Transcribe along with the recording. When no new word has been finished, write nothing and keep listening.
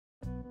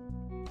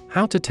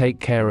How to take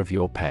care of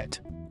your pet.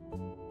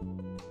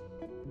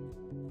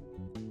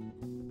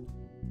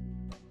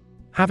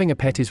 Having a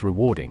pet is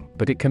rewarding,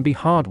 but it can be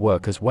hard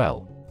work as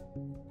well.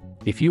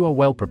 If you are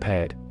well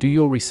prepared, do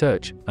your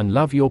research, and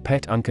love your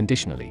pet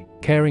unconditionally,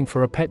 caring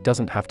for a pet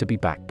doesn't have to be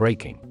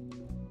back-breaking.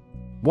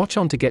 Watch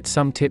on to get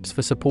some tips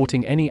for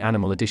supporting any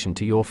animal addition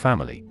to your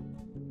family.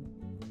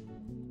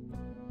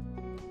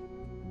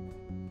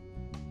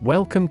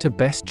 Welcome to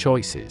Best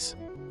Choices.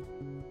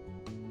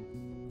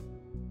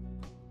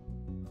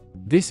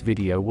 This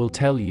video will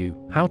tell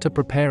you how to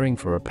preparing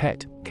for a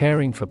pet,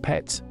 caring for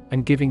pets,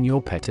 and giving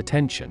your pet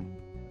attention.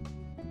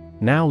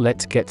 Now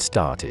let's get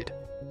started.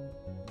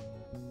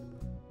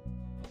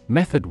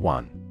 Method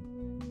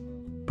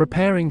 1.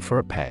 Preparing for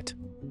a pet.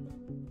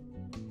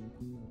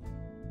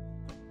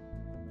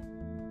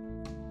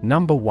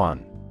 Number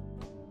 1.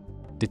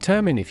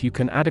 Determine if you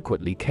can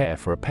adequately care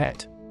for a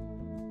pet.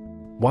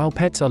 While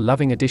pets are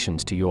loving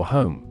additions to your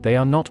home, they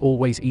are not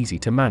always easy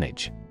to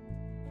manage.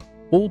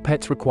 All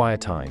pets require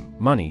time,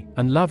 money,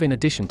 and love in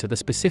addition to the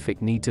specific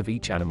needs of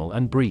each animal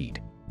and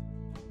breed.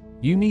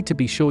 You need to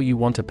be sure you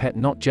want a pet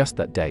not just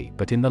that day,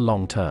 but in the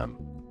long term.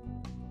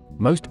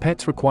 Most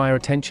pets require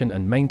attention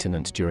and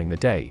maintenance during the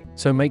day,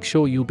 so make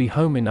sure you'll be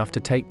home enough to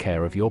take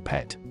care of your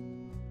pet.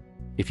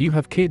 If you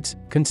have kids,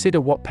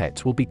 consider what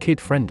pets will be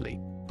kid-friendly.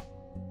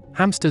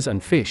 Hamsters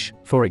and fish,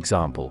 for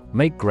example,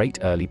 make great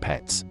early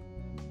pets.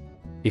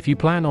 If you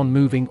plan on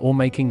moving or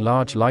making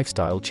large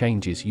lifestyle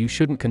changes, you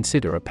shouldn't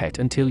consider a pet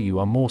until you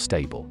are more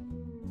stable.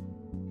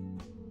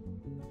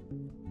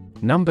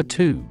 Number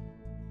 2.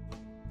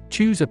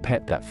 Choose a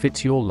pet that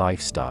fits your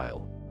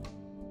lifestyle.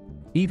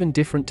 Even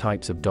different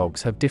types of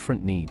dogs have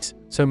different needs,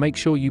 so make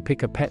sure you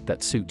pick a pet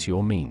that suits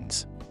your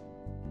means.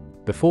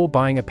 Before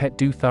buying a pet,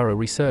 do thorough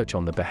research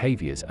on the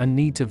behaviors and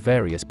needs of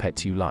various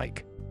pets you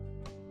like.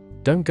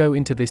 Don't go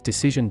into this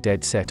decision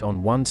dead set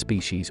on one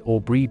species or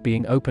breed.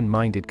 Being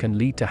open-minded can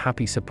lead to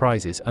happy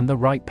surprises and the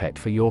right pet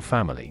for your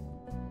family.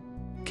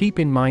 Keep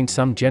in mind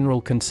some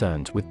general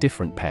concerns with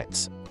different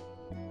pets.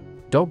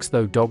 Dogs.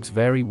 Though dogs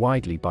vary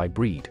widely by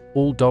breed,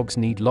 all dogs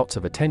need lots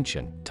of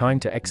attention, time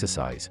to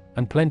exercise,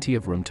 and plenty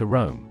of room to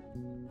roam.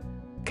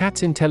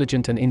 Cats.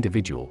 Intelligent and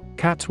individual,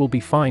 cats will be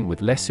fine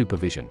with less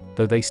supervision,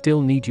 though they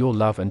still need your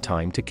love and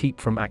time to keep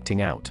from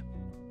acting out.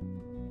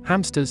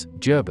 Hamsters,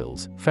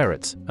 gerbils,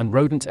 ferrets, and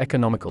rodents.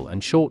 Economical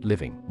and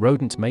short-living,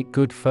 rodents make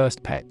good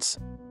first pets.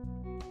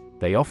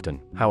 They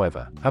often,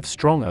 however, have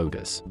strong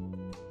odors.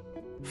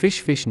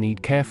 Fish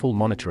need careful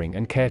monitoring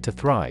and care to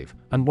thrive,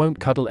 and won't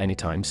cuddle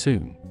anytime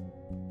soon.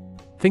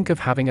 Think of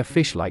having a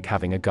fish like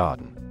having a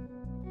garden.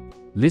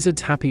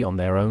 Lizards. Happy on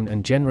their own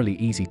and generally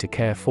easy to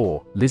care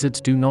for, lizards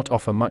do not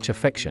offer much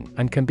affection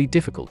and can be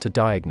difficult to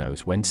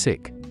diagnose when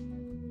sick.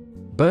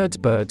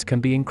 Birds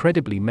can be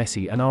incredibly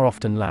messy and are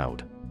often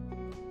loud.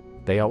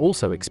 They are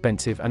also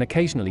expensive and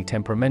occasionally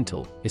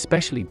temperamental,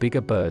 especially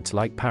bigger birds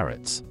like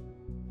parrots.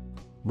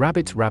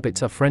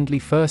 Rabbits are friendly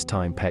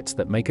first-time pets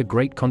that make a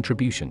great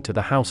contribution to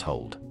the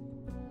household.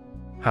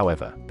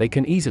 However, they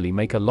can easily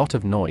make a lot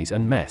of noise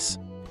and mess.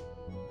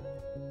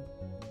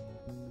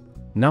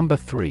 Number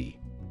 3.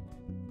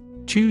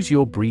 Choose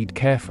your breed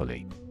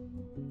carefully.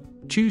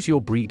 Choose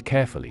your breed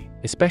carefully,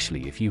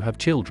 especially if you have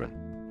children.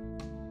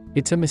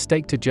 It's a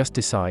mistake to just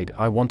decide,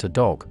 I want a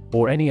dog,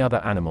 or any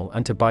other animal,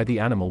 and to buy the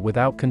animal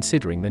without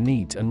considering the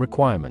needs and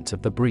requirements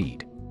of the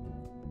breed.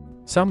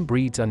 Some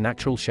breeds are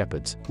natural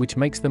shepherds, which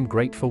makes them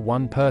great for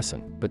one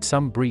person, but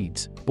some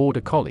breeds,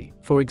 border collie,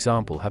 for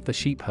example, have the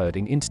sheep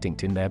herding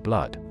instinct in their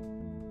blood.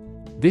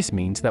 This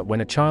means that when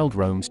a child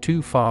roams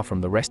too far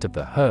from the rest of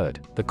the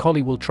herd, the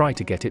collie will try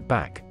to get it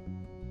back.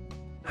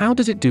 How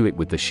does it do it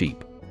with the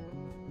sheep?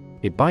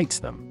 It bites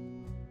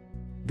them.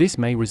 This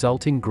may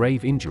result in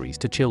grave injuries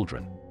to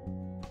children.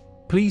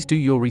 Please do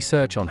your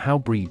research on how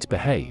breeds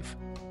behave.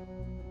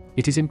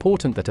 It is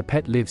important that a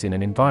pet lives in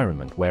an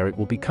environment where it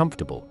will be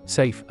comfortable,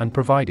 safe, and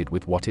provided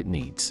with what it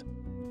needs.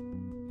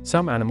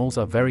 Some animals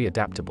are very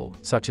adaptable,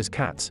 such as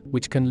cats,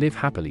 which can live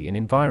happily in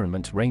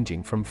environments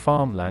ranging from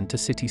farmland to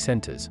city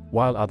centers,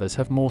 while others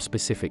have more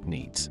specific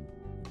needs.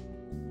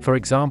 For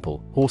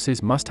example,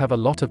 horses must have a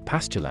lot of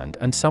pastureland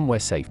and somewhere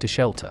safe to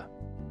shelter.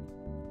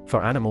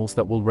 For animals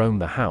that will roam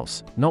the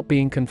house, not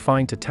being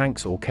confined to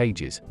tanks or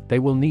cages, they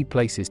will need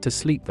places to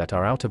sleep that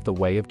are out of the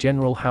way of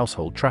general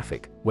household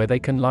traffic, where they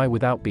can lie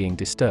without being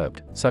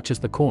disturbed, such as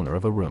the corner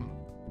of a room.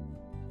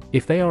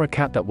 If they are a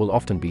cat that will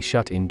often be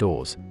shut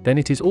indoors, then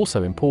it is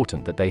also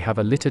important that they have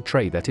a litter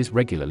tray that is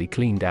regularly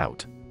cleaned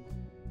out.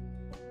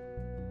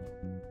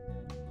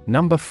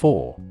 Number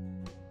 4.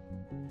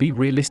 Be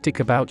realistic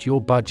about your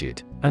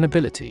budget and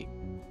ability.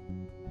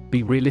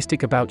 Be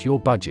realistic about your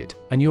budget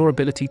and your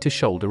ability to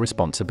shoulder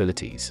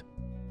responsibilities.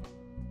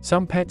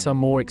 Some pets are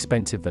more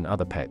expensive than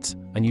other pets,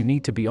 and you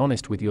need to be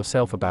honest with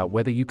yourself about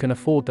whether you can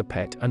afford the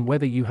pet and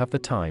whether you have the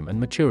time and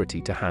maturity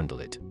to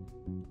handle it.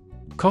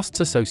 Costs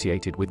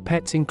associated with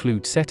pets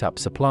include setup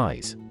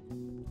supplies.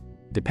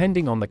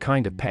 Depending on the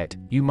kind of pet,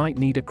 you might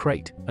need a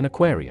crate, an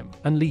aquarium,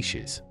 and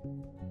leashes.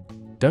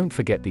 Don't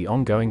forget the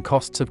ongoing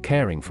costs of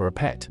caring for a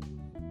pet.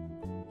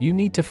 You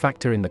need to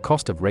factor in the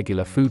cost of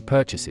regular food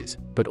purchases,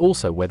 but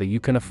also whether you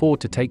can afford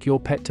to take your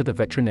pet to the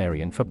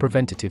veterinarian for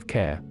preventative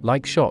care,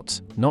 like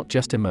shots, not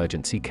just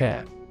emergency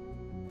care.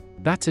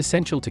 That's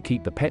essential to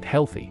keep the pet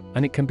healthy,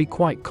 and it can be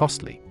quite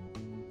costly.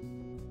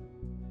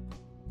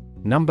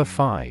 Number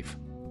 5.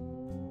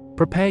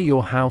 Prepare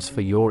your house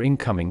for your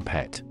incoming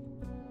pet.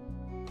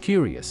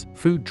 Curious,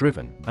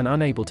 food-driven, and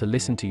unable to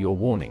listen to your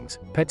warnings,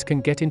 pets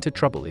can get into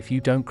trouble if you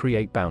don't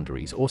create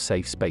boundaries or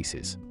safe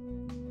spaces.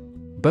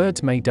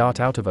 Birds may dart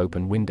out of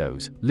open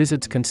windows,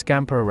 lizards can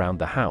scamper around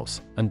the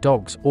house, and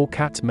dogs or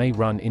cats may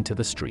run into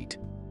the street.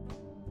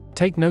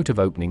 Take note of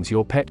openings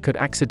your pet could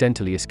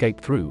accidentally escape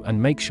through and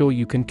make sure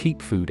you can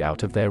keep food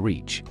out of their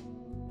reach.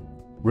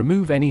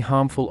 Remove any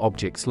harmful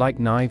objects like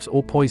knives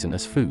or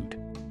poisonous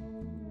food.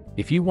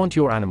 If you want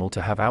your animal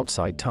to have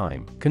outside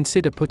time,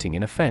 consider putting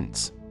in a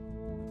fence.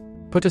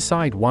 Put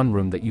aside one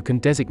room that you can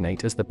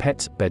designate as the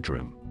pet's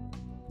bedroom.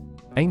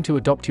 Aim to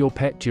adopt your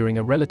pet during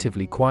a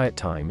relatively quiet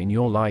time in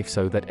your life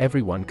so that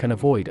everyone can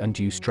avoid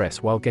undue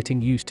stress while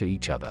getting used to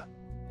each other.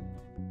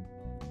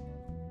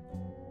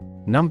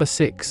 Number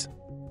 6.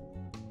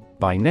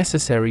 Buy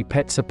necessary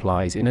pet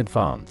supplies in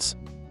advance.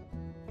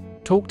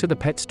 Talk to the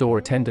pet store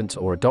attendants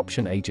or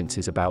adoption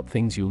agencies about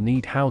things you'll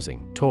need: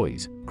 housing,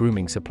 toys,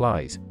 grooming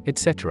supplies,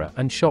 etc.,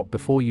 and shop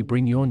before you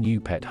bring your new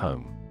pet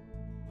home.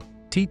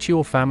 Teach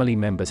your family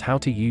members how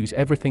to use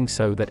everything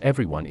so that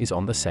everyone is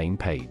on the same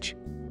page.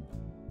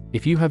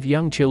 If you have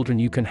young children,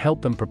 you can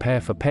help them prepare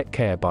for pet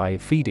care by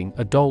feeding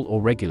a doll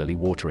or regularly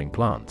watering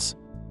plants.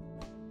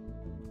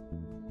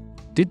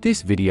 Did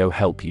this video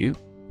help you?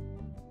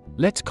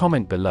 Let's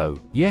comment below,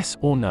 yes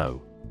or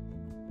no.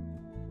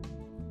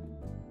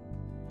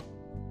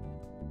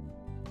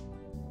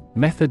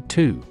 Method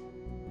 2.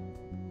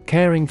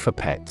 Caring for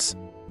pets.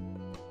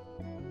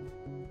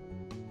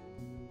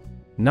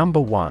 Number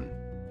 1.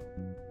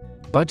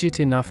 Budget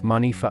enough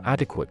money for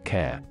adequate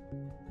care.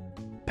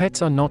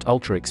 Pets are not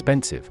ultra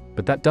expensive,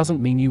 but that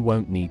doesn't mean you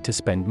won't need to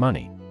spend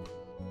money.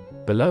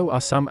 Below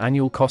are some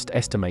annual cost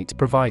estimates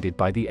provided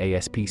by the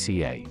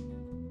ASPCA.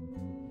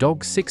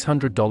 Dogs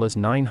 $600,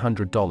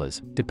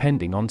 $900,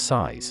 depending on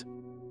size.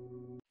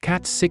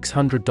 Cats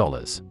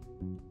 $600.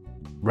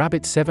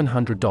 Rabbits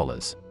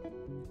 $700.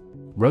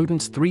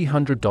 Rodents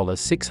 $300,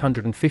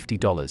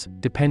 $650,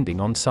 depending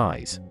on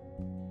size.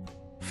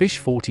 Fish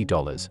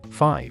 $40,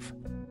 5.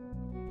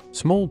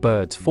 Small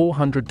birds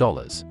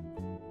 $400.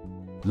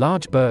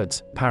 Large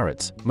birds,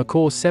 parrots,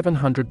 macaws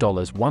 $700,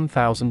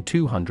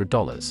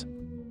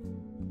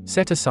 $1,200.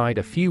 Set aside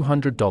a few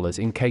 $100s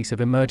in case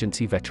of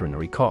emergency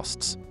veterinary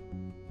costs.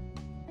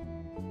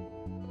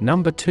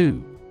 Number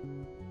 2.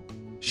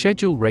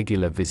 Schedule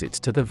regular visits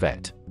to the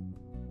vet.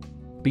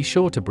 Be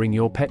sure to bring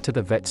your pet to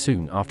the vet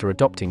soon after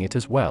adopting it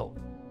as well.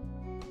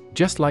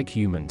 Just like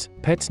humans,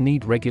 pets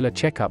need regular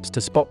checkups to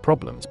spot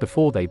problems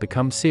before they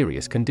become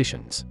serious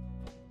conditions.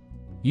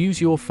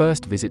 Use your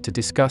first visit to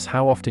discuss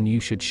how often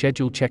you should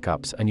schedule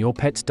checkups and your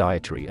pet's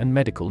dietary and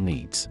medical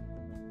needs.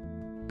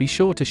 Be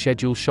sure to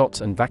schedule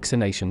shots and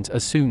vaccinations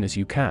as soon as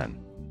you can.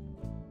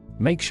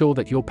 Make sure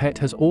that your pet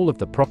has all of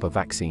the proper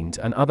vaccines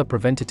and other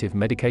preventative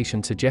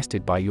medication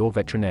suggested by your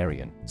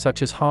veterinarian,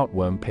 such as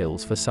heartworm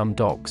pills for some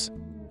dogs.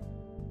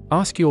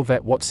 Ask your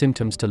vet what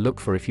symptoms to look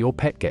for if your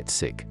pet gets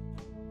sick.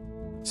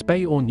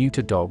 Spay or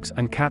neuter dogs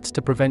and cats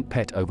to prevent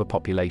pet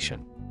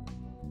overpopulation.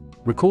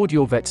 Record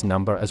your vet's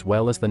number as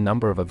well as the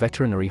number of a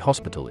veterinary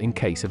hospital in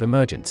case of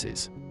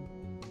emergencies.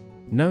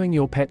 Knowing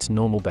your pet's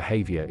normal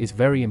behavior is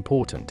very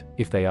important.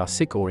 If they are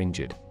sick or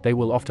injured, they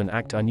will often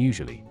act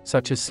unusually,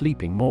 such as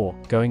sleeping more,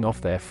 going off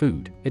their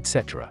food,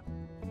 etc.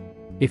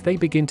 If they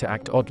begin to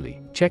act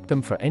oddly, check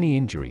them for any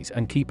injuries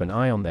and keep an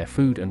eye on their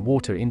food and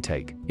water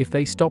intake. If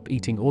they stop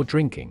eating or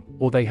drinking,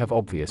 or they have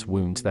obvious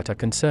wounds that are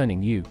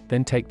concerning you,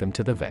 then take them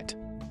to the vet.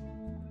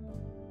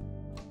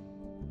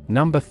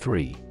 Number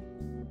 3.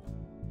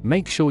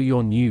 Make sure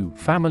your new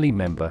family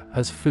member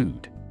has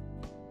food.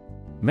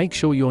 Make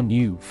sure your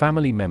new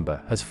family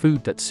member has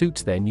food that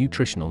suits their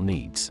nutritional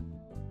needs.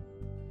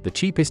 The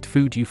cheapest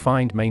food you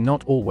find may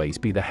not always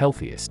be the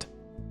healthiest.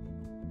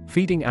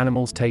 Feeding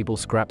animals table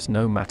scraps,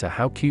 no matter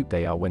how cute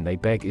they are when they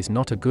beg, is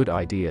not a good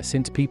idea,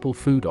 since people's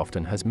food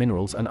often has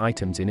minerals and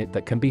items in it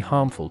that can be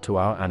harmful to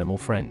our animal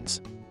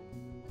friends.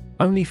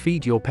 Only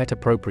feed your pet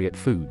appropriate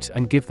foods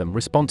and give them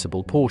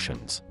responsible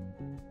portions.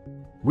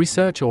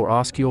 Research or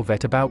ask your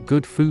vet about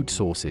good food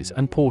sources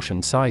and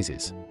portion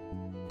sizes.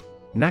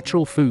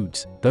 Natural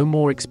foods, though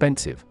more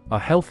expensive, are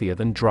healthier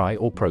than dry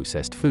or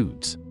processed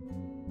foods.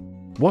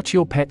 Watch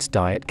your pet's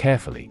diet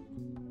carefully.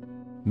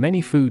 Many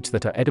foods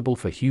that are edible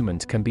for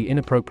humans can be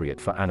inappropriate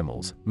for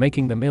animals,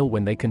 making them ill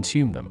when they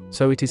consume them,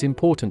 so it is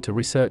important to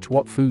research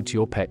what foods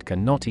your pet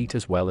can not eat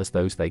as well as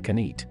those they can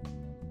eat.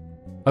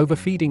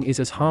 Overfeeding is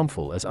as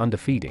harmful as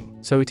underfeeding,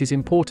 so it is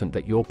important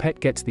that your pet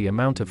gets the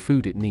amount of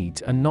food it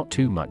needs and not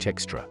too much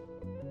extra.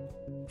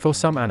 For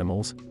some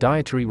animals,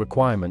 dietary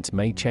requirements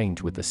may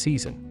change with the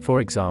season. For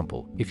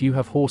example, if you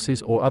have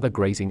horses or other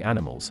grazing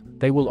animals,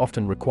 they will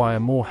often require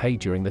more hay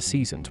during the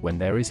seasons when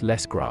there is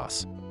less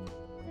grass.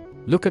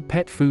 Look at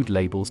pet food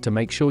labels to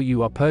make sure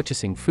you are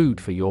purchasing food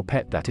for your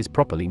pet that is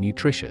properly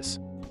nutritious.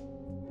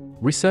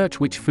 Research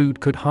which food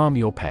could harm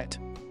your pet.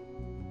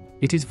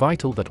 It is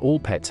vital that all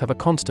pets have a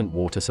constant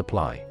water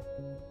supply.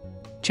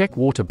 Check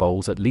water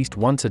bowls at least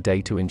once a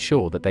day to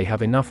ensure that they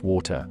have enough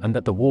water and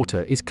that the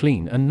water is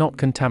clean and not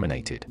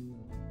contaminated.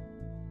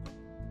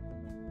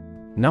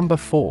 Number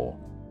 4.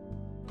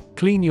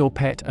 Clean your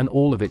pet and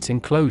all of its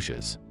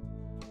enclosures.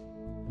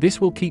 This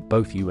will keep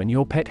both you and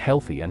your pet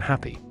healthy and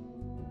happy.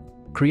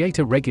 Create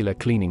a regular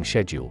cleaning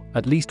schedule,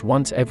 at least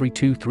once every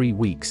 2-3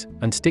 weeks,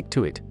 and stick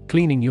to it,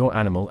 cleaning your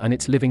animal and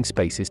its living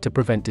spaces to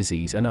prevent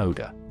disease and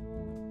odor.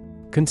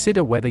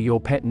 Consider whether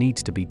your pet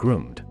needs to be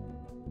groomed.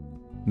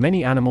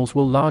 Many animals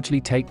will largely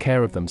take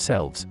care of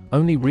themselves,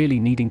 only really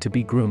needing to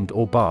be groomed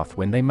or bathed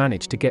when they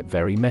manage to get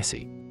very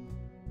messy.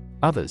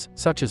 Others,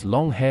 such as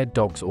long-haired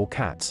dogs or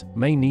cats,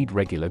 may need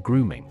regular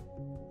grooming.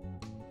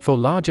 For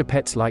larger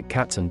pets like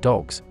cats and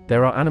dogs,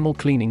 there are animal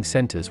cleaning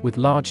centers with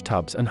large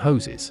tubs and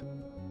hoses.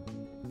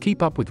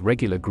 Keep up with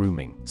regular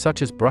grooming,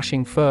 such as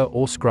brushing fur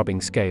or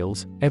scrubbing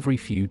scales, every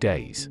few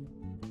days.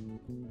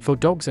 For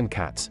dogs and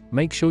cats,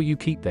 make sure you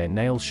keep their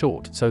nails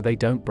short so they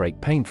don't break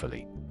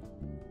painfully.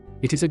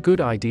 It is a good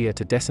idea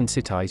to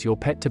desensitize your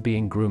pet to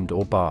being groomed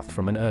or bathed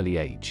from an early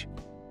age.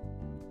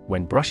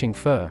 When brushing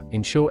fur,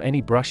 ensure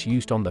any brush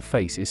used on the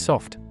face is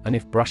soft, and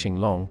if brushing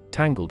long,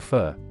 tangled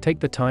fur, take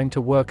the time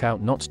to work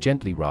out knots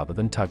gently rather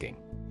than tugging.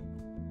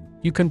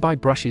 You can buy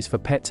brushes for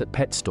pets at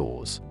pet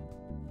stores.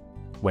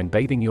 When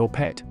bathing your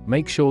pet,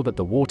 make sure that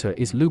the water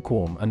is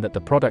lukewarm and that the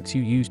products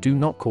you use do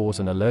not cause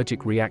an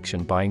allergic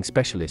reaction. Buying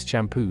specialist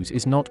shampoos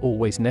is not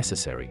always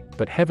necessary,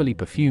 but heavily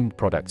perfumed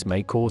products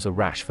may cause a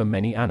rash for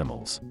many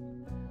animals.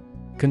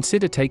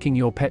 Consider taking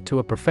your pet to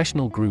a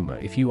professional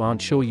groomer if you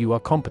aren't sure you are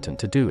competent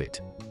to do it.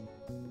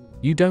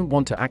 You don't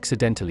want to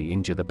accidentally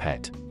injure the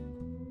pet.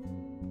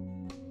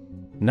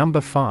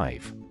 Number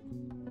 5.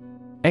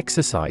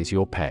 Exercise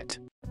your pet.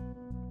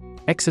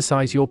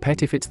 Exercise your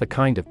pet if it's the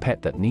kind of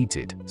pet that needs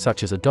it,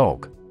 such as a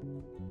dog.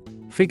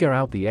 Figure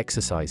out the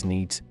exercise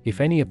needs,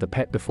 if any, of the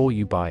pet before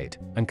you buy it,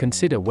 and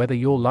consider whether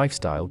your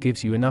lifestyle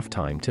gives you enough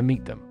time to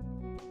meet them.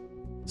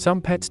 Some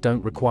pets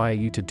don't require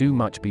you to do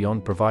much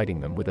beyond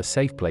providing them with a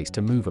safe place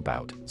to move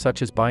about,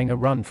 such as buying a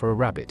run for a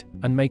rabbit,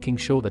 and making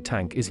sure the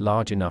tank is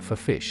large enough for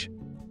fish.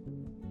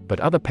 But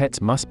other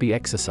pets must be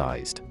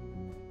exercised.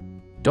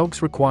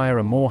 Dogs require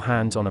a more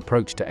hands-on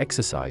approach to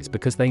exercise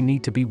because they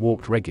need to be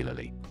walked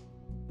regularly.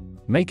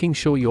 Making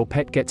sure your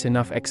pet gets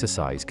enough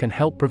exercise can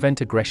help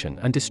prevent aggression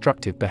and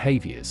destructive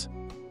behaviors.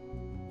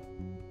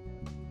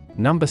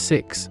 Number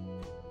 6.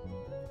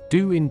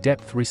 Do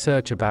in-depth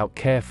research about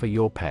care for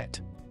your pet.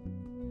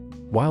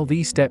 While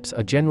these steps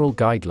are general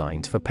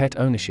guidelines for pet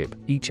ownership,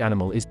 each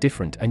animal is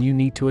different and you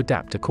need to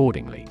adapt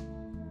accordingly.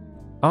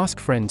 Ask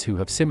friends who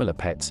have similar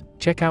pets,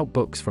 check out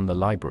books from the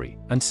library,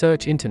 and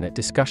search internet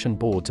discussion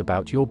boards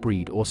about your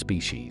breed or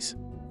species.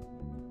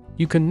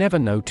 You can never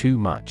know too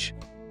much.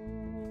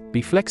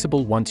 Be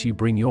flexible once you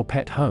bring your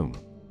pet home.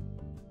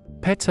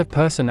 Pets have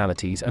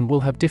personalities and will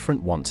have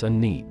different wants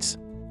and needs.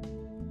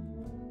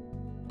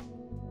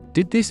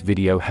 Did this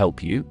video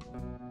help you?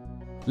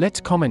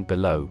 Let's comment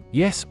below,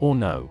 yes or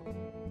no.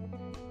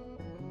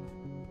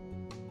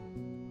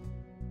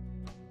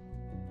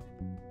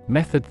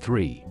 Method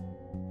 3.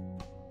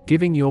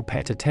 Giving your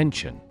pet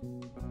attention.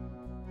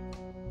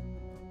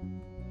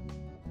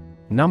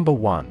 Number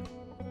 1.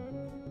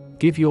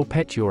 Give your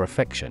pet your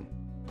affection.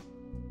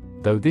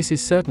 Though this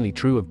is certainly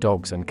true of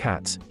dogs and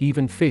cats,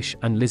 even fish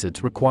and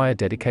lizards require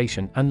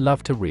dedication and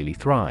love to really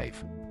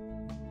thrive.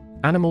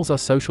 Animals are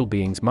social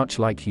beings much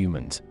like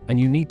humans, and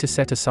you need to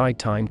set aside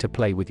time to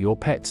play with your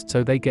pets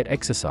so they get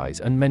exercise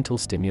and mental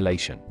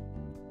stimulation.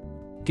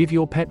 Give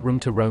your pet room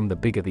to roam. The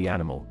bigger the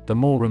animal, the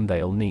more room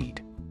they'll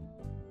need.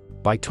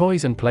 Buy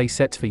toys and play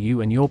sets for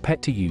you and your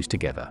pet to use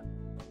together.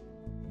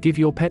 Give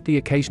your pet the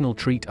occasional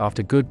treat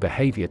after good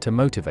behavior to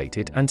motivate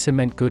it and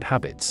cement good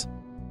habits.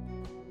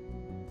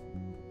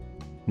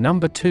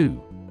 Number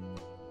 2.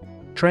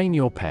 Train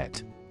your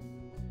pet.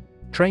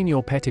 Train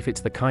your pet if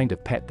it's the kind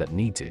of pet that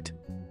needs it.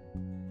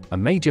 A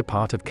major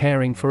part of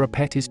caring for a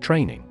pet is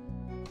training.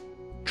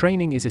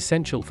 Training is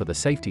essential for the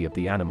safety of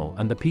the animal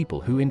and the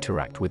people who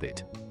interact with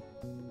it.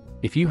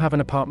 If you have an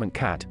apartment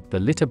cat, the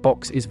litter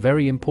box is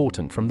very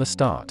important from the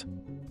start.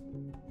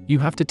 You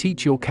have to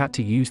teach your cat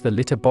to use the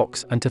litter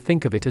box and to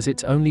think of it as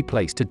its only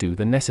place to do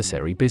the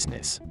necessary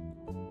business.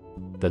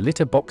 The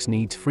litter box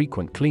needs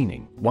frequent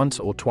cleaning, once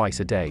or twice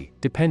a day,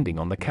 depending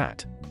on the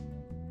cat.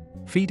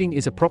 Feeding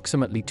is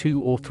approximately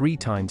 2 or 3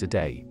 times a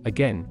day,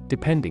 again,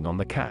 depending on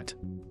the cat.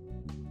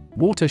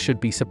 Water should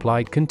be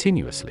supplied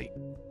continuously.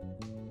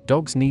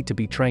 Dogs need to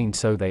be trained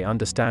so they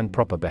understand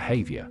proper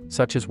behavior,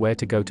 such as where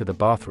to go to the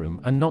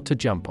bathroom and not to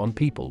jump on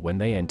people when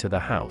they enter the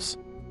house.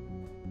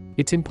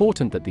 It's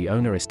important that the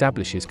owner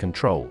establishes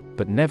control,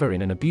 but never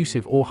in an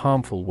abusive or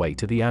harmful way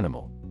to the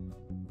animal.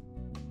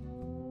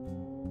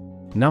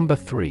 Number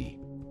 3.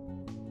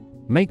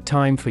 Make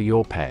time for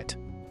your pet.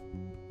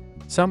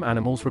 Some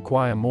animals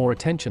require more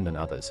attention than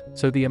others,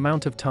 so the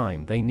amount of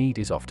time they need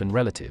is often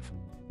relative.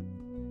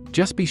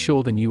 Just be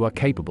sure that you are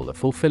capable of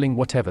fulfilling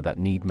whatever that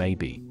need may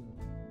be.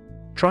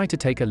 Try to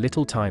take a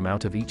little time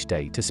out of each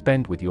day to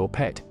spend with your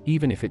pet,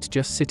 even if it's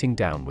just sitting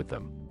down with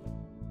them.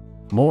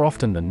 More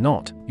often than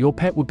not, your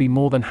pet would be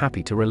more than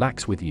happy to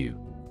relax with you.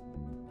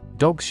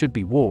 Dogs should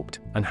be walked,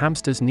 and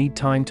hamsters need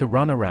time to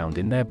run around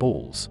in their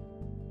balls.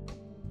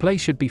 Play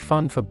should be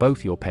fun for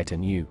both your pet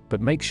and you,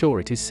 but make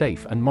sure it is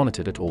safe and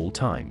monitored at all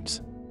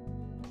times.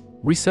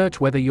 Research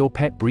whether your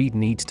pet breed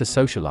needs to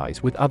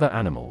socialize with other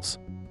animals.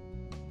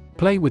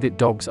 Play with it.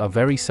 Dogs are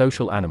very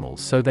social animals,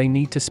 so they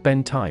need to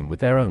spend time with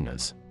their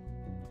owners.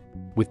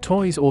 With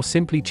toys or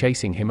simply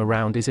chasing him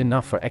around is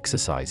enough for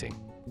exercising.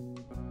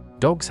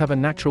 Dogs have a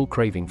natural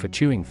craving for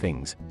chewing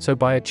things, so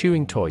buy a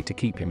chewing toy to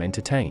keep him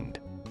entertained.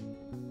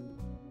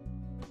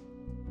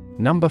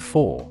 Number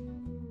 4.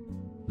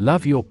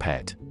 Love your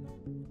pet.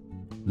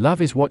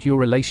 Love is what your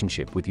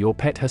relationship with your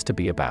pet has to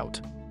be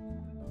about.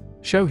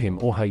 Show him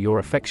or her your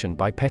affection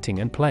by petting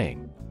and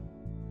playing.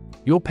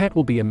 Your pet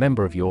will be a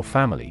member of your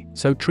family,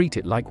 so treat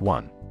it like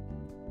one.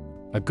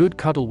 A good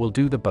cuddle will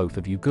do the both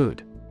of you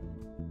good.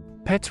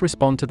 Pets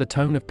respond to the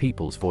tone of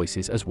people's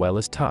voices as well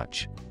as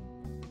touch.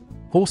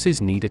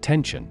 Horses need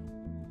attention.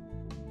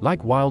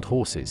 Like wild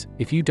horses,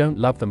 if you don't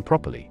love them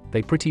properly,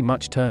 they pretty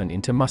much turn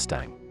into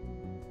Mustang.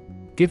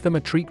 Give them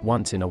a treat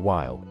once in a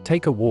while,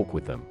 take a walk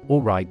with them,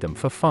 or ride them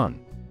for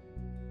fun.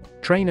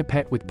 Train a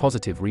pet with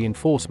positive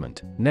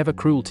reinforcement, never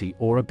cruelty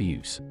or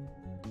abuse.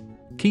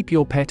 Keep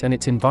your pet and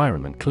its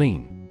environment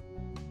clean.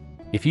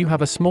 If you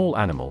have a small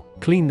animal,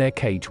 clean their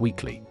cage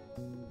weekly.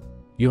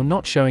 You're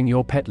not showing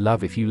your pet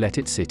love if you let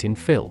it sit in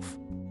filth.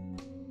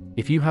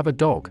 If you have a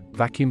dog,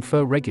 vacuum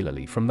fur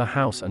regularly from the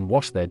house and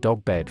wash their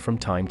dog bed from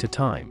time to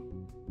time.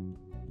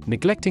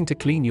 Neglecting to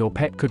clean your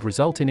pet could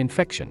result in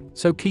infection,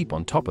 so keep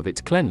on top of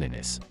its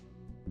cleanliness.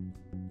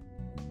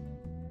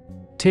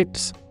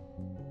 Tips.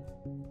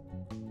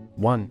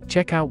 1.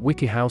 Check out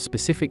WikiHow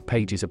specific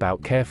pages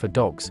about care for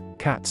dogs,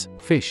 cats,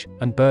 fish,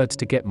 and birds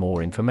to get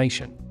more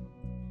information.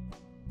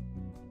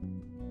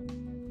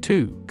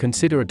 2.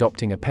 Consider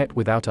adopting a pet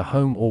without a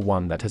home or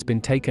one that has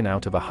been taken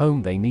out of a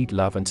home. They need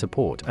love and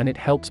support, and it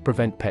helps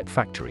prevent pet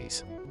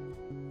factories.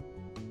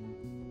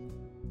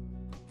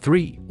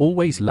 3.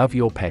 Always love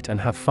your pet and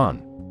have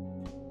fun.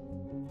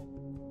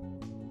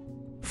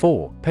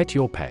 4. Pet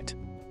your pet.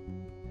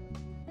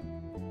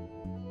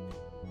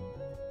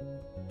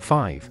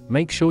 5.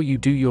 Make sure you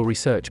do your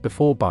research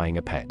before buying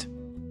a pet.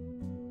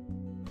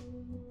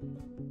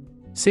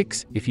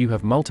 6. If you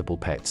have multiple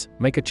pets,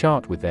 make a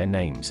chart with their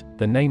names,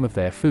 the name of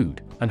their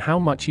food, and how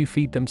much you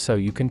feed them so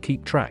you can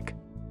keep track.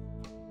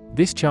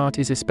 This chart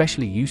is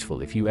especially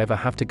useful if you ever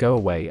have to go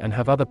away and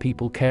have other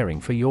people caring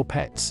for your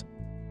pets.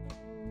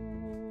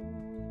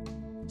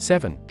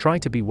 7. Try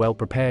to be well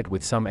prepared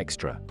with some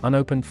extra,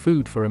 unopened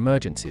food for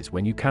emergencies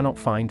when you cannot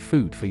find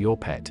food for your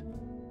pet.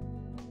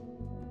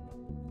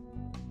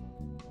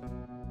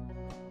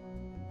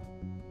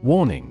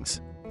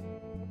 Warnings.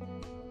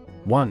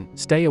 1.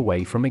 Stay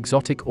away from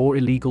exotic or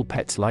illegal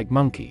pets like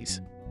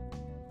monkeys.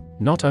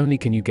 Not only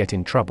can you get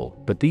in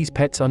trouble, but these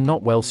pets are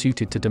not well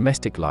suited to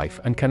domestic life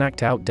and can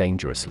act out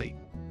dangerously.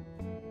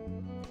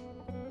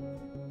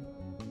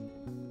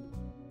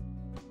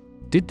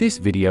 Did this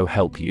video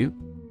help you?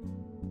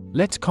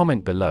 Let's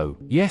comment below,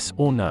 yes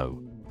or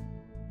no.